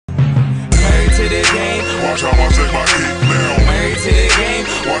Watch how I take my heat now. Married to the game.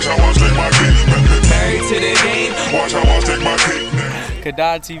 Watch how I take my heat. Married to the game. Watch how I take my heat now.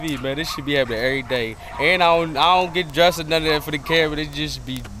 Kdon TV, man, this should be happening every day. And I don't get dressed or none of that for the camera. It just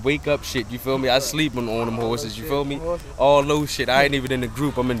be wake up shit, you feel me? I sleep on them horses, you feel me? All low shit. I ain't even in the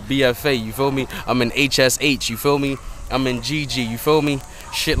group. I'm in BFA, you feel me? I'm in HSH, you feel me? I'm in GG, you feel me?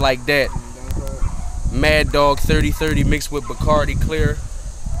 Shit like that. Mad Dog 3030 mixed with Bacardi Clear.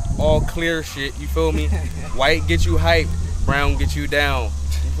 All clear shit, you feel me? White get you hype, brown get you down.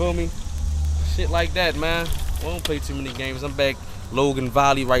 You feel me? Shit like that, man. I don't play too many games. I'm back Logan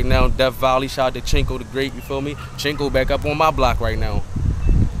Valley right now, Death Valley. Shout out to Chinko the Great, you feel me? Chinko back up on my block right now.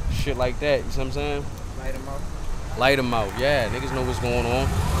 Shit like that, you see what I'm saying? Light them out. Light them out, yeah. Niggas know what's going on.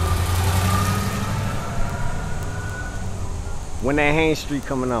 When that Haines Street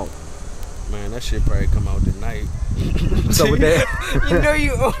coming out? Man, that shit probably come out tonight. What's up with that? You know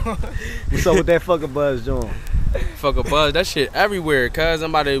you on. What's up with that fucking buzz joint? Fuck a buzz, that shit everywhere, cuz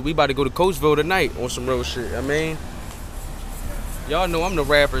we about to go to Coachville tonight on some real shit. I mean, y'all know I'm the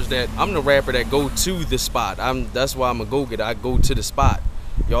rapper that go to the spot. That's why I'm a go-getter. I go to the spot.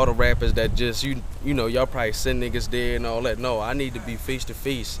 Y'all the rappers that just you know, y'all probably send niggas there and all that. No, I need to be face to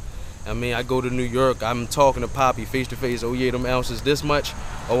face. I mean, I go to New York, I'm talking to Poppy face to face. Oh yeah, them ounces this much.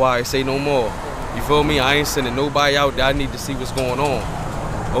 Oh, I say no more. You feel me? I ain't sending nobody out there. I need to see what's going on.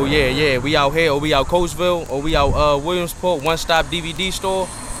 Oh yeah, we out here. Oh, we out Coachville. Oh, we out Williamsport, One Stop DVD store.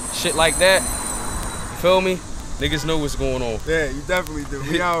 Shit like that. You feel me? Niggas know what's going on. Yeah, you definitely do.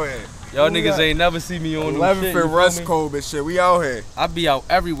 We out here. Y'all niggas ain't never see me on 11th and Russ Cove and shit. We out here. I be out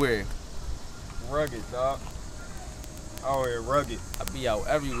everywhere. Rugged, dog. Out here, rugged. I be out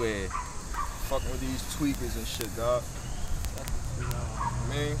everywhere. Fucking with these tweakers and shit, dog.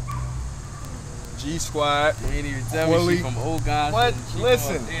 Me, G Squad. You ain't even tell me she from old guys. What?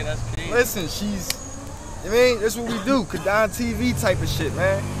 Listen, that's listen, she's. I mean, that's what we do. Kdon TV type of shit,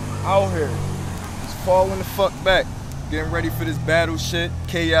 man. Out here, just falling the fuck back, getting ready for this battle shit.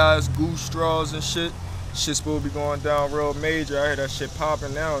 Chaos, goose straws and shit. Shit's supposed to be going down real major. I hear that shit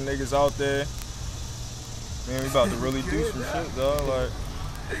popping now. Niggas out there. Man, we about to really do some shit, dog. Like,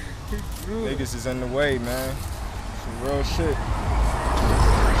 niggas is in the way, man. Some real shit.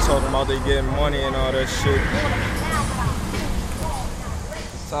 Talking about they getting money and all that shit.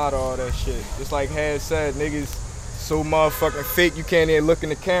 Tired of all that shit. Just like Had said, niggas so motherfucking fake you can't even look in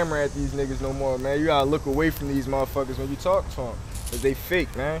the camera at these niggas no more, man. You gotta look away from these motherfuckers when you talk to them. Cause they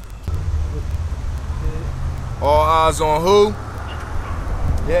fake, man. All eyes on who?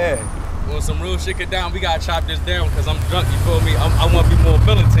 Yeah. Well, some real shit get down. We gotta chop this down because I'm drunk, you feel me? I want to be more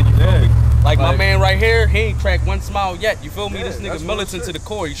militant, you feel me? Like my man right here, he ain't cracked one smile yet, you feel me? This nigga militant to the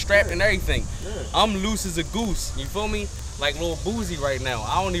core, he's strapped and everything. I'm loose as a goose, you feel me? Like little boozy right now.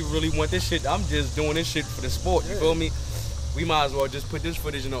 I don't even really want this shit. I'm just doing this shit for the sport, you feel me? We might as well just put this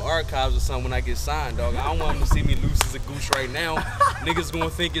footage in the archives or something when I get signed, dog. I don't want them to see me loose as a goose right now. Niggas gonna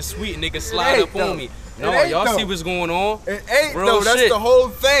think it's sweet and niggas slide up on me. No, y'all see what's going on? It ain't though, that's the whole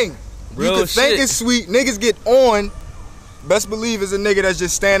thing. You can think it's sweet, niggas get on. Best believe is a nigga that's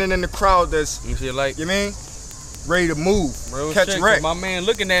just standing in the crowd that's, you like, you mean, ready to move, catch wreck. My man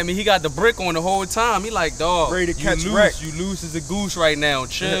looking at me, he got the brick on the whole time. He like, dog, ready to catch wreck. You loose as a goose right now,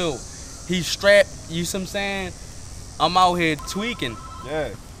 chill. He's strapped, you see what I'm saying? I'm out here tweaking. Yeah.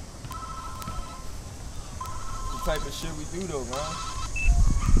 The type of shit we do though, man.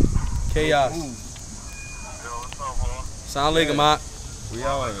 Chaos. Yo, what's up, bro? Sound like him, out. We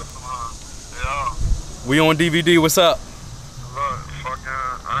out here. Yeah. We on DVD, what's up? Look, fucking,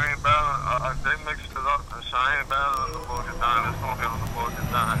 I ain't battling. They mixed it up. I ain't battling the full Kdon. It's gonna be on the full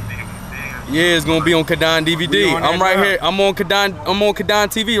Kdon DVD. Yeah, it's gonna be on Kdon DVD. I'm right here. I'm on Kdon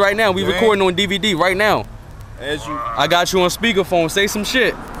TV right now. We recording on DVD right now. As you, I got you on speakerphone. Say some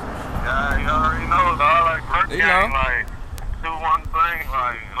shit. Yeah, you already know, dog. Like, Rick gang, like, do one thing.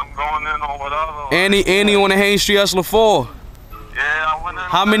 Like, I'm going in on whatever. Annie on the Haines Street Hustler 4. Yeah, I went in.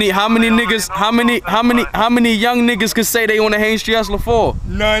 How many young niggas could say they on the Haines Street Hustler 4?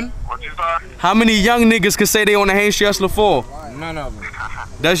 None. What you say? How many young niggas could say they on the Haines Street Hustler 4? None of them.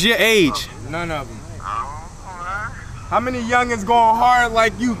 That's your age. None of them. How many youngins going hard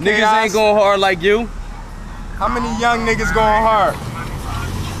like you, Chaos? Niggas ain't going hard like you. How many young niggas going hard?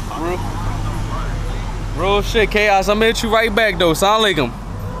 Real shit, Chaos. I'm gonna hit you right back though. Sound like him.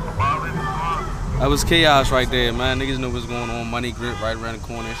 That was Chaos right there, man. Niggas know what's going on. Money Grip right around the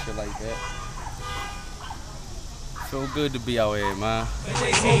corner and shit like that. Feel good to be out here, man.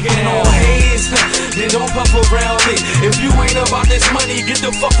 Don't puff around me. If you ain't about this money, get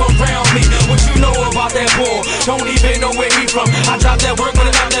the fuck around me. What you know about that bull? Don't even know where he from. I drop that work, but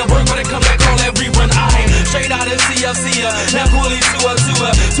I drop that work, but I come back on every run. I ain't only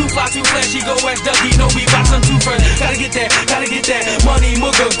too fly, too flashy, go ask Dougie, no we box, I'm too fresh. Gotta get that money,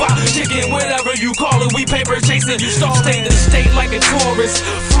 mugga, bop, chicken, whatever you call it, we paper chasing, you stay the state like a tourist,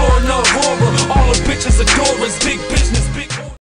 Florida, horror, all the bitches adore us, big business.